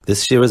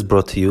This year is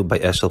brought to you by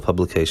Eshel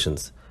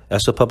Publications.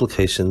 Eshel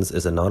Publications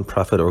is a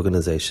non-profit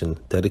organization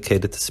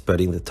dedicated to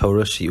spreading the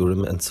Torah,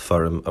 Shiurim, and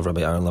Sefarim of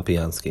Rabbi Aaron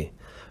Lapiansky.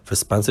 For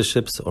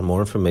sponsorships or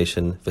more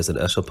information, visit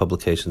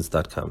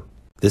eshelpublications.com.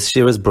 This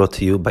year is brought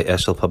to you by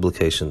Eshel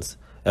Publications.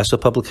 Eshel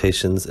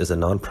Publications is a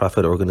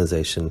non-profit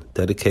organization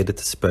dedicated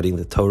to spreading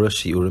the Torah,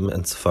 Shiurim,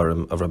 and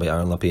Sefarim of Rabbi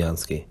Aaron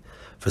Lapiansky.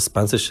 For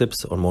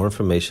sponsorships or more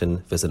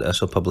information, visit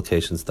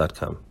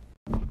eshelpublications.com.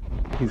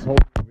 He's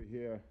holding over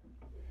here.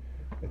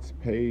 It's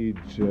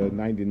page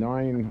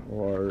 99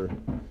 or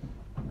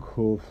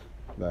Kuf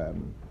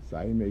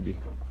Zayin maybe.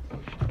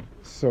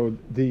 So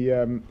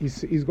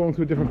he's going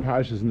through different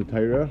parashas in the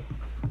Torah.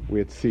 We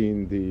had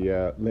seen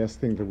the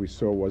last thing that we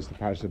saw was the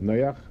parasha of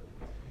Noach.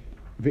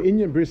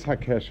 Ve'inyan bris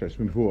hakeshes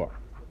mivua.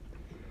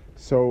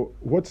 So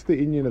what's the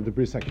inyan of the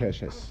bris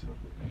hakeshes?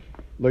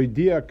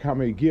 Loidia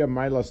kamegia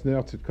mailas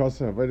ner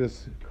tzitkosa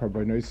havedes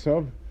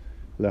karbonoisov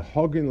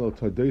lehogin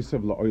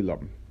lotodoisov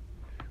laolam.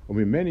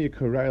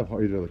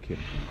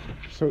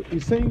 So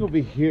he's saying over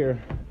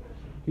here,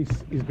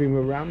 he's being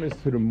meramis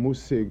to the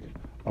musig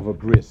of a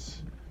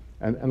bris,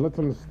 and let's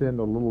understand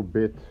a little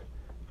bit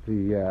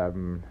the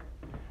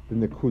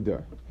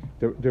nekuda.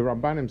 The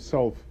Ramban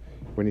himself,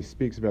 when he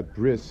speaks about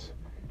bris,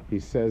 he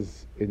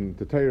says in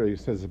the Torah, he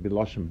says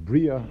bilashim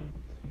bria.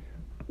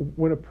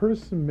 When a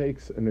person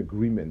makes an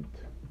agreement,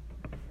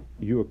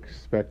 you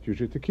expect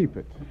usually to keep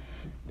it.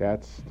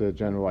 That's the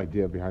general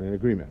idea behind an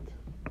agreement.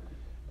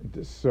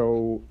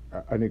 So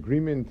an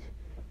agreement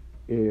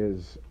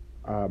is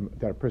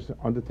that a person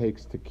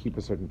undertakes to keep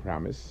a certain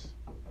promise,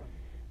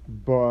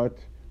 but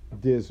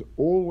there's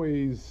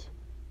always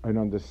an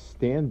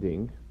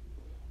understanding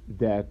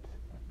that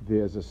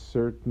there's a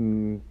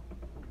certain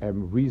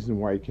reason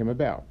why it came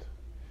about.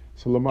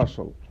 So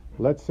lamashal,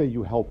 let's say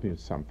you help me with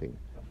something.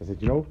 I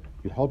said, you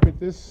help me with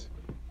this,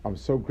 I'm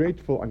so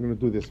grateful, I'm going to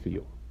do this for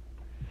you.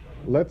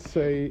 Let's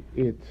say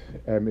it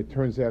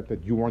turns out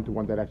that you weren't the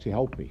one that actually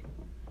helped me.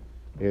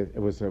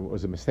 It was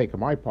a mistake on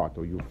my part,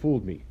 or you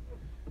fooled me.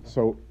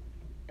 So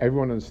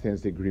everyone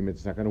understands the agreement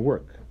is not going to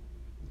work.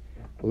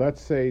 Let's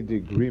say the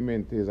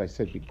agreement is, I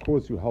said,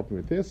 because you helped me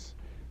with this,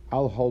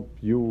 I'll help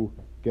you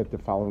get the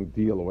following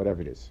deal or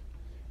whatever it is.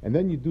 And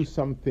then you do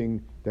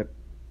something that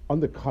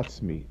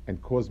undercuts me and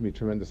causes me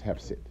tremendous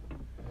hefsid.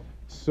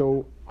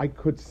 So I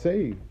could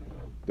say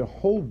the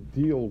whole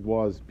deal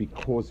was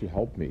because you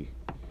helped me.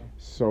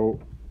 So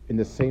in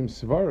the same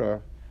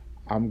svara,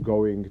 I'm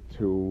going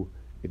to...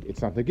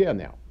 It's not the gear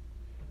now.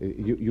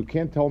 You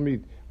can't tell me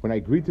when I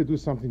agreed to do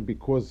something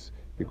because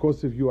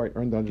of you I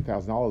earned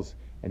 $100,000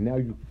 and now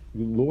you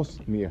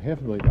lost me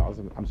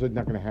 $500,000. I'm certainly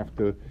not going to have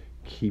to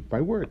keep my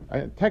word.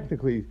 I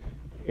technically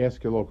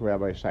ask your local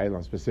rabbi Shaila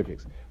on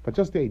specifics, but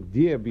just the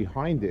idea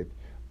behind it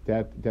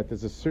that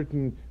there's a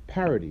certain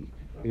parity.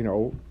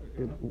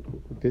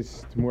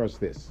 This tomorrow's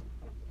this.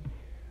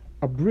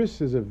 A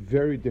bris is a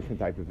very different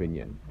type of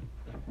inyan.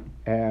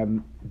 How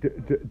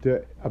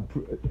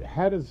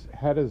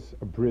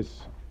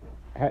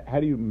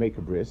do you make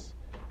a bris?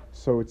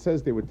 So it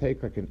says they would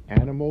take like an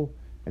animal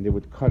and they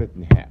would cut it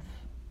in half.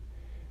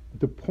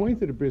 The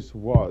point of the bris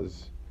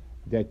was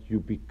that you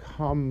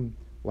become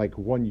like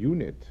one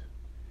unit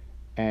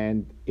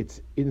and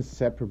it's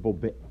inseparable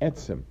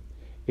be'etzem.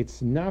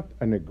 It's not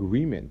an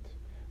agreement,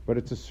 but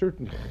it's a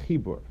certain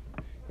chibur.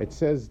 It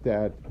says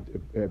that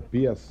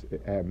bias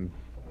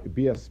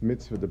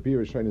mitzvah, the bir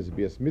Rishon is a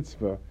bias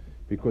mitzvah,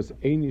 because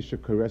Eini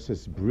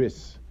shekareses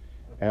bris,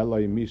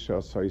 elai misha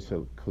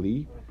soisel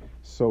kli.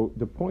 So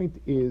the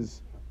point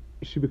is,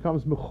 she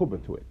becomes mechuba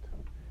to it.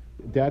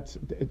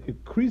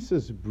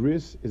 Krisa's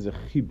bris is a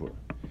chibur,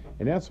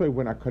 and that's why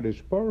when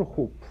HaKadosh Baruch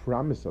Hu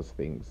promises us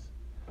things,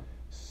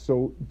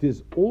 so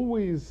there's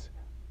always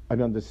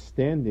an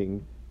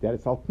understanding that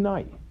it's al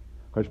t'nai.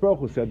 HaKadosh Baruch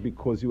Hu said,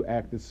 because you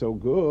acted so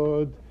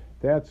good,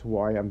 that's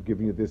why I'm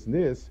giving you this and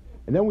this,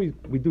 and then we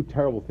do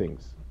terrible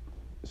things.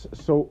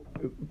 So,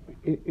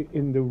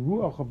 in the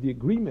ruach of the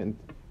agreement,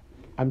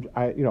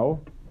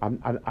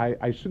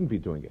 I shouldn't be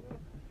doing it.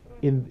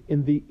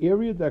 In the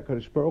area that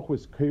Kadosh Baruch Hu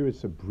is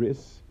kairos a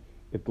bris,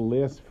 it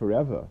lasts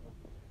forever,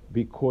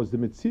 because the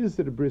mitzvah of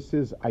the bris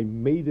is I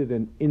made it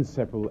an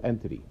inseparable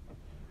entity.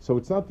 So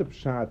it's not the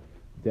pshat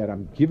that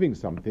I'm giving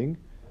something;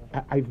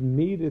 I've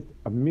made it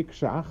a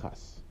miksha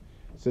achas.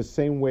 It's the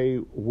same way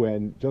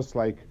when just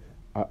like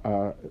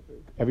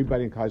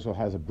everybody in Klal Yisrael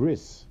has a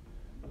bris,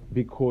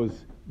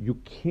 because you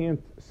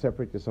can't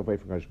separate yourself away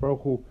from Kadosh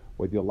Baruch Hu,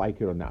 whether you like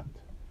it or not.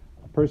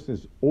 A person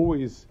is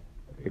always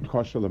a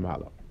kosher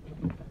lamala.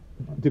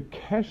 The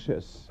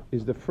keshes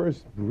is the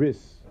first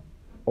bris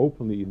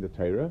openly in the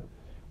Torah,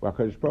 where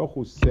Kadosh Baruch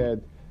Hu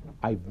said,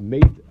 I've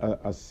made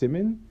a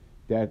siman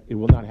that it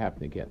will not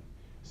happen again.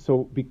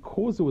 So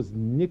because it was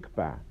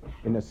nikba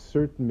in a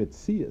certain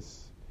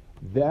mitzias,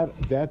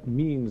 that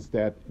means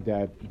that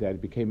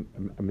it became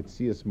a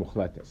mitzias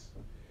muchletes.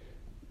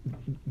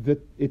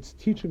 That it's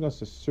teaching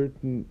us a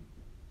certain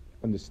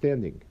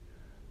understanding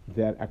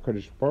that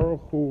HaKadosh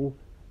Baruch Hu,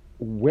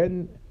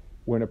 when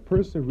a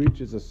person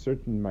reaches a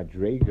certain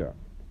madrega,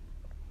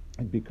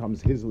 it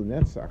becomes his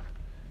lenetzach,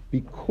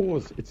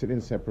 because it's an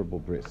inseparable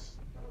bris.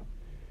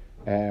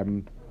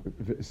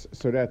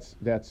 So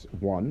that's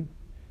one.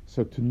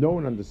 So to know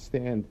and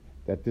understand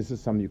that this is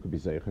something you could be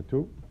zeicha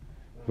to.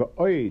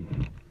 V'oid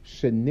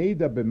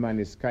sheneda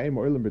b'maniskayim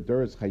oilam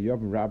b'doros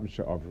chayavim rabim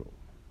she'avru.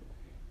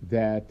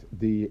 That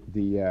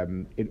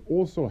it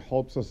also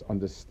helps us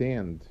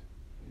understand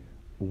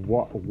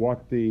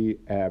what the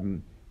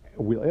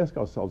we'll ask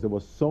ourselves. There were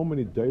so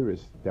many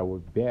doros that were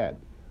bad.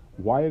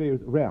 Why are they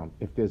around?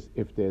 If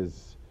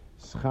there's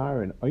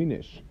schar and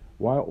einish,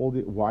 why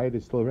are they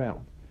still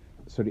around?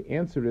 So the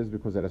answer is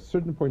because at a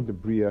certain point in the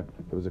bria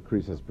there was a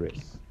krisas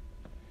bris.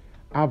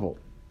 Aval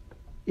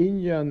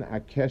inyan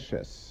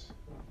akeshes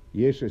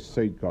yeshes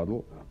soid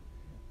gadol.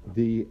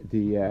 The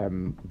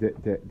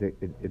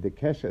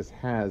keshes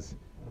has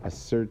a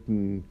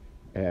certain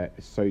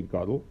soid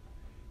gadol.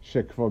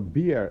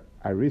 Shekvabir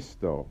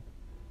aristo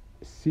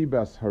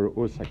sibas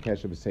harus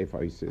hakeshes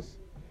b'sefer isis.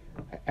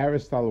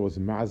 Aristotle was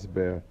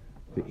masber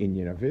the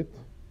inyan of it.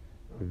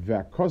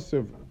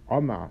 V'akosov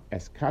oma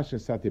es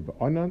kashes sati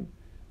b'onan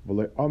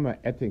v'lo oma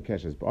etin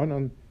keshes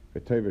b'onan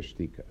v'toiver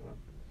shtika.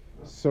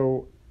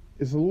 So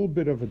it's a little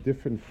bit of a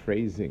different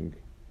phrasing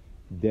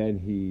than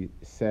he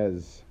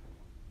says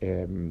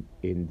in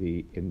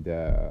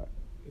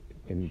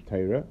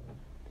Torah.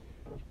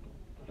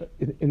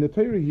 In the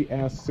Torah, he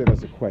asks it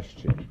as a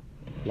question,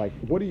 like,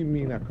 "What do you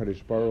mean,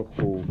 HaKadosh Baruch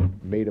Hu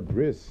made a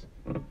bris?"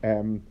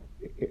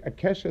 A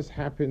keshes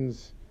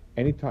happens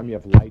anytime you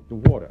have light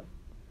and water.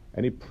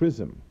 Any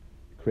prism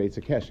creates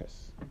a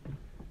keshes.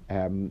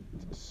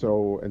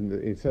 So, and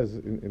it says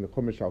in the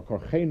Chumash al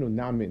Korchenu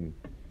Namin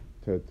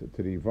to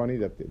the Yivani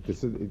that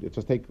this is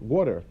just take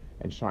water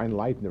and shine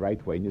light in the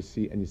right way, and you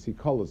see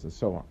colors and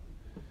so on.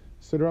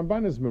 So the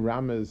Ramban is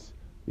merames.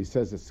 He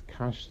says it's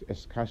kashin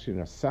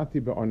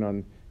asati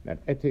ba'onan, not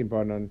ete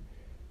ba'onan.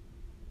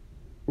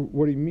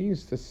 What he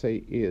means to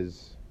say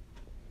is,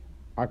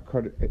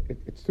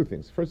 it's two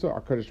things. First of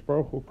all, HaKadosh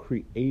Baruch Hu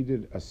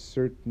created a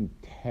certain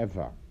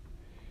teva.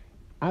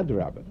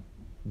 Adrabah,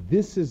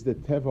 this is the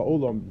teva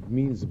olam,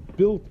 means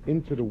built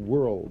into the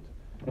world.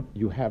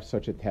 You have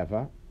such a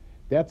teva.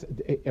 That's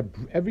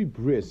every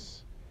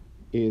bris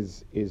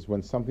is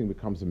when something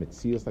becomes a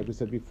metzias, like we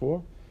said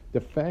before. The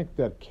fact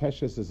that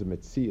keshes is a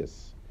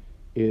metzias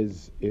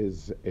is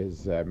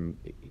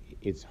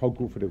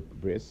hogu for the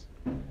bris.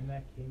 And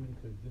that came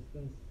into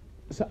existence.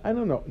 So I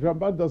don't know.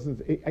 Ramban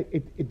doesn't.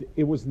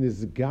 It was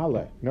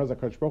nizgala.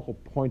 HaKadosh Baruch Hu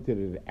pointed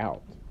it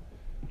out.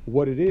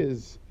 What it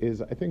is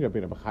I think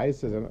Rabbi Bachai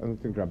says. I don't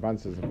think Ramban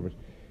says it.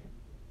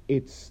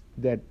 It's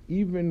that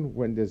even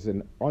when there's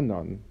an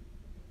onan,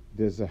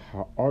 there's a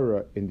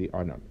ha'ara in the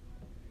onan.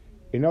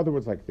 In other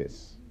words, like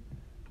this: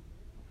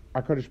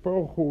 HaKadosh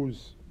Baruch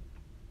Hu's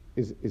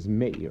is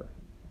meir.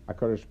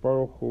 HaKadosh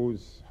Baruch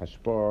Hu's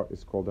hashpah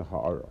is called a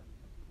ha'ara.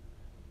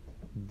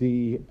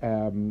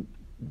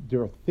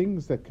 There are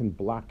things that can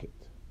block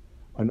it.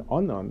 An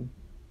onan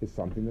is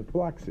something that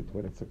blocks it.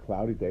 When it's a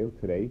cloudy day,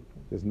 today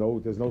there's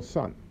no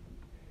sun.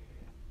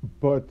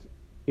 But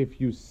if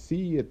you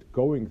see it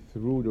going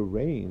through the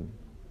rain,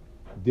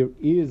 there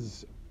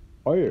is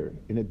oir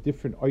in a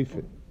different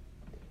oifen.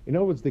 In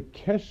other words, the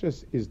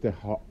keshes is the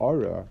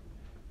ha'ara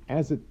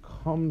as it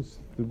comes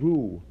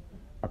through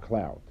a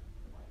cloud.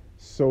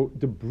 So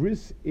the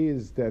bris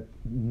is that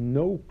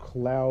no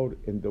cloud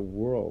in the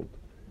world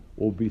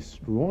will be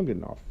strong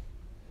enough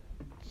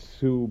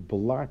to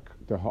block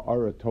the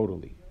ha'ara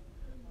totally.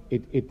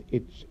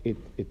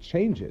 It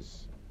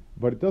changes,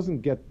 but it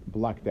doesn't get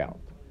blocked out.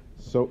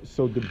 So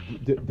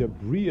the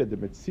bria, the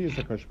metzias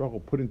HaKadosh Baruch Hu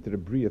put into the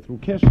bria through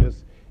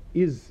keshes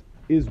is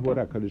what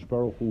HaKadosh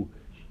Baruch Hu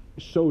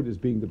showed as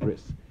being the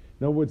bris.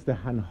 In other words, the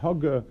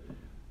hanhaga,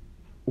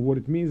 what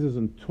it means is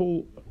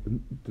until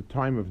the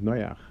time of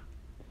Noach,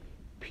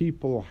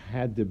 people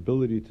had the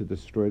ability to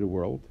destroy the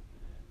world.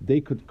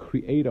 They could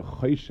create a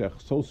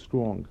choshech so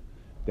strong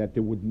that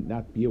there would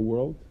not be a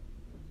world.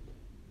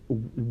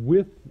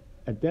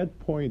 At that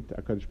point,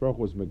 HaKadosh Baruch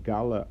Hu was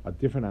megala a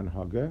different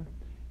anhaga,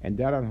 and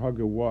that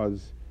anhaga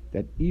was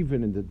that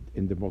even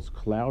in the most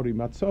cloudy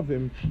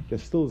matzavim, there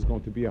still is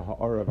going to be a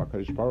ha'ara of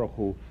HaKadosh Baruch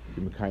Hu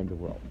to mekayim the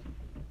world.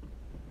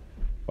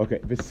 Okay,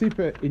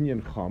 v'sipa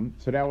inyan cham.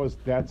 So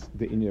that's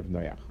the inyan of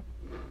Noach.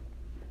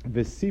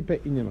 V'sipa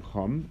inyan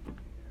cham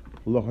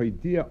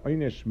lohoidia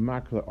oynesh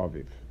makla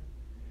aviv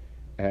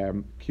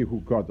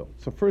kihu gadol.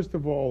 So first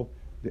of all,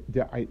 the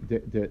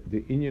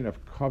inyan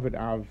of kavod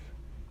av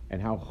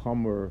and how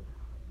chamor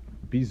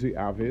bizui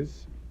av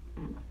is.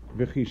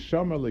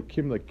 V'chishama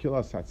lekim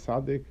lekilas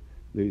hatzadik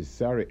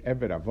leizare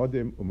eved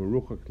avodim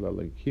umeruchak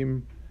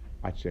lelekim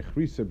at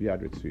shechrisa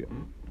b'yad ritzuya.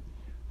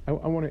 I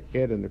want to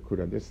add a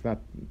nekuda. This is not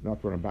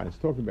what Ramban is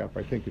talking about,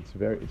 but I think it's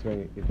very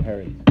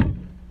inherent.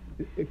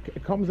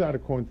 It comes out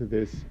according to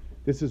this.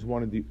 This is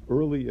one of the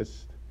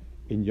earliest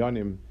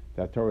inyanim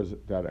that Toras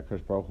that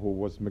HaKadosh Baruch Hu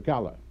was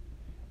megala.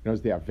 You know,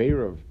 the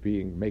aveira of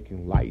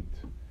making light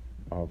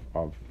of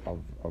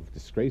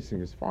disgracing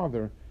his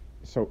father.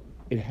 So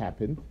it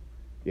happened.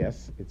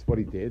 Yes, it's what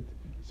he did.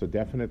 So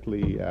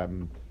definitely,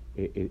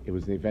 it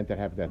was an event that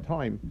happened at that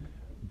time.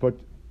 But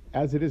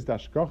as it is, the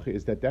hashgacha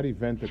is that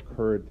event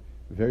occurred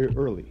very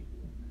early.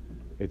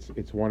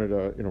 It's one of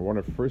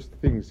the first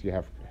things you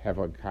have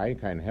a kain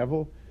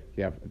hevel.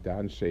 You have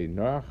Dan Shei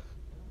Noach,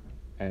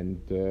 and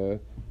the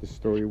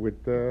story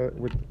with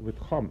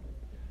Chom.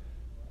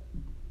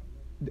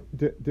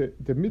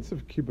 The mitzvah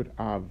of Kibbut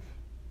Av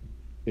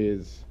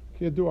is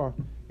Kiyadua.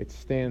 It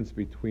stands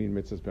between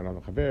mitzvahs ben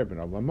al chaver ben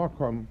al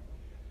makom.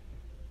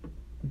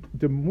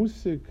 The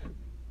musik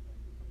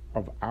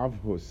of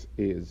Avhus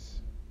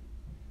is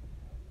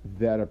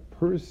that a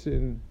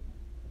person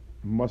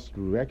must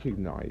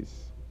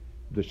recognize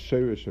the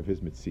shirish of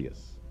his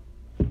mitzias.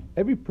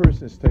 Every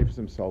person is taking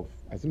himself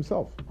as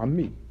himself. I'm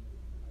me.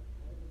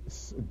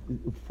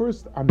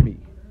 First, I'm me,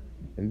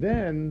 and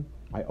then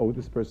I owe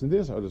this person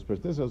this, I owe this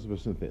person this, I owe this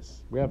person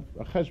this. We have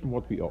a cheshbon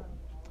what we owe.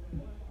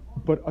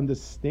 But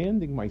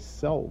understanding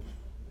myself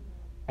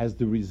as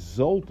the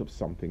result of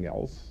something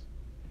else,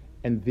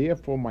 and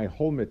therefore my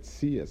whole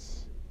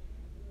metzias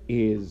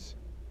is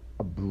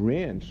a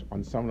branch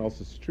on someone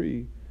else's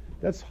tree,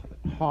 that's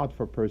hard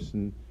for a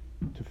person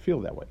to feel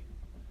that way.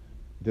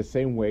 The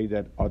same way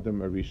that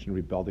Adam Arishan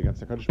rebelled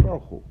against HaKadosh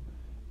Baruch Hu.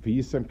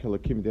 V'yisem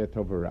kelakim de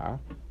tovara,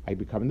 I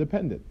become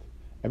independent.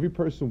 Every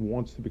person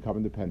wants to become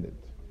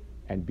independent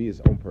and be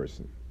his own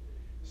person.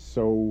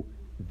 So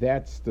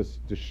that's the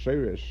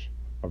shirish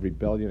of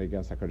rebellion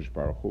against HaKadosh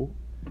Baruch Hu.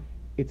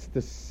 It's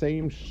the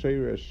same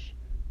shirish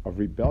of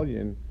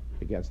rebellion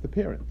against the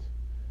parent.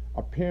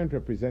 A parent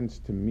represents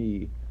to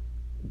me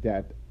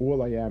that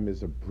all I am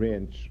is a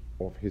branch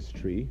of his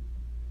tree,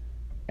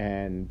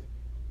 and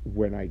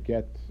when I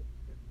get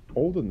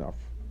old enough,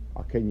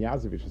 I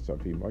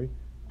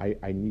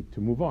need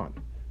to move on.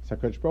 So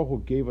HaKadosh Baruch Hu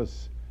gave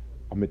us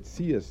a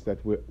metzias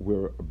that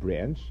we're a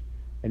branch,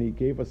 and He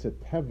gave us a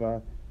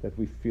teva that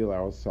we feel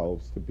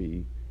ourselves to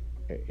be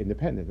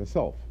independent, a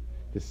self.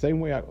 The same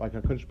way like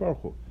HaKadosh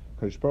Baruch Hu.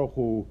 HaKadosh Baruch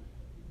Hu,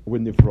 we're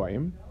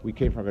Nifroim, we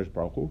came from HaKadosh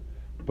Baruch Hu,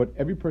 but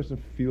every person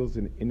feels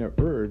an inner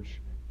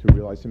urge to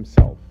realize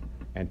himself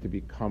and to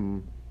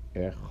become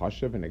a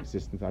chashav and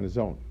existent on his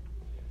own.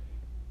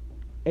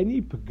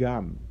 Any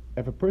pagam,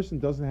 if a person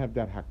doesn't have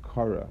that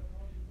hakara,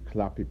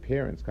 klapi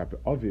parents, klapi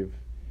aviv,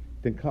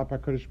 then klapi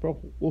HaKadosh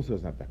Baruch Hu also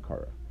doesn't have that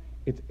hakara.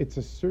 It's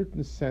a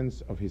certain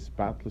sense of his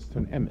battles to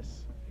an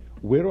emes.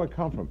 Where do I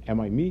come from? Am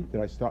I me?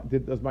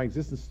 Does my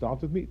existence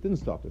start with me? It didn't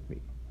start with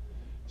me.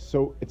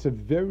 So it's a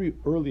very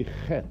early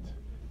chet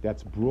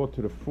that's brought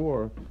to the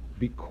fore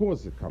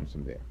because it comes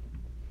from there.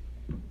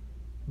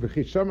 So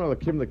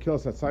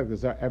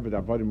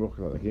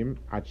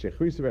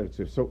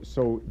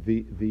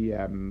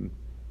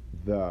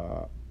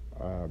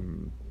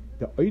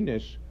the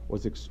einish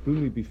was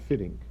extremely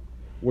befitting.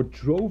 What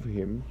drove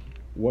him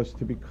was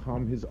to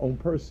become his own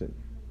person,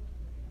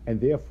 and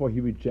therefore he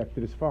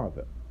rejected his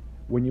father.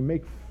 When you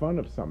make fun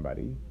of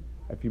somebody,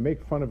 if you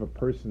make fun of a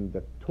person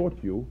that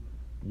taught you,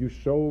 you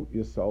show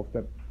yourself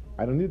that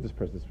I don't need this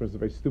person. This person is a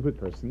very stupid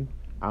person.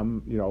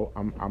 I'm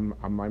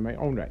my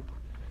own right.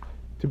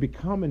 To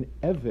become an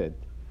eved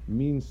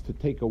means to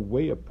take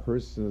away a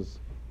person's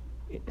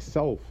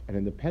self and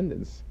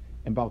independence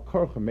and bal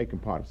korcha make him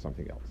part of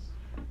something else.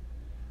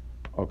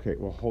 Okay,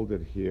 we'll hold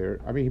it here.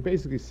 I mean, he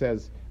basically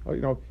says,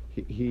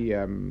 he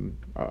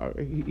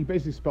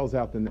basically spells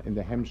out in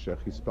the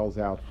Hemshech, he spells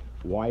out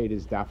why it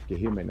is dafke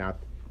him and not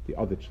the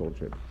other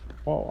children.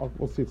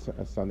 We'll see it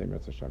Sunday,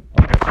 Mitzvah Hashem.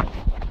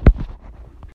 Okay.